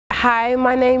Hi,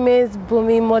 my name is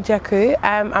Bumni Mojekwu.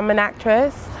 I'm an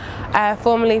actress,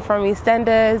 formerly from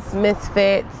EastEnders,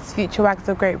 Misfits, Future Wags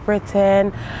of Great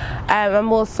Britain.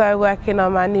 I'm also working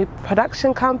on my new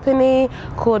production company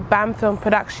called BAM Film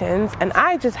Productions, and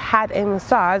I just had a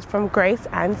massage from Grace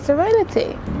and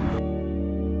Serenity.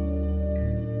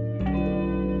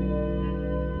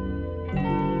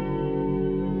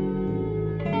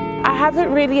 I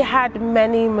haven't really had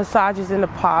many massages in the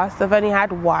past. I've only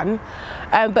had one,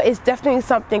 but it's definitely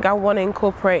something I want to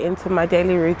incorporate into my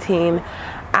daily routine,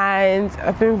 and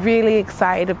I've been really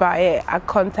excited about it. I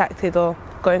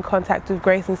got in contact with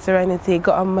Grace and Serenity,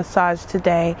 got a massage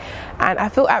today, and I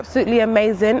feel absolutely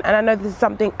amazing, and I know this is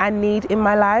something I need in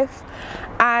my life.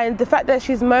 And the fact that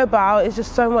she's mobile is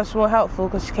just so much more helpful,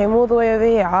 because she came all the way over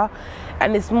here,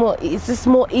 and it's just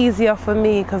more easier for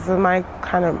me because of my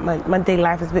daily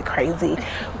life is a bit crazy.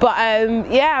 But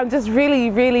yeah, I'm just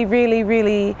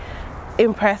really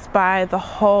impressed by the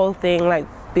whole thing. Like,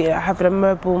 having a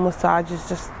mobile massage is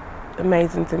just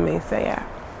amazing to me, so yeah.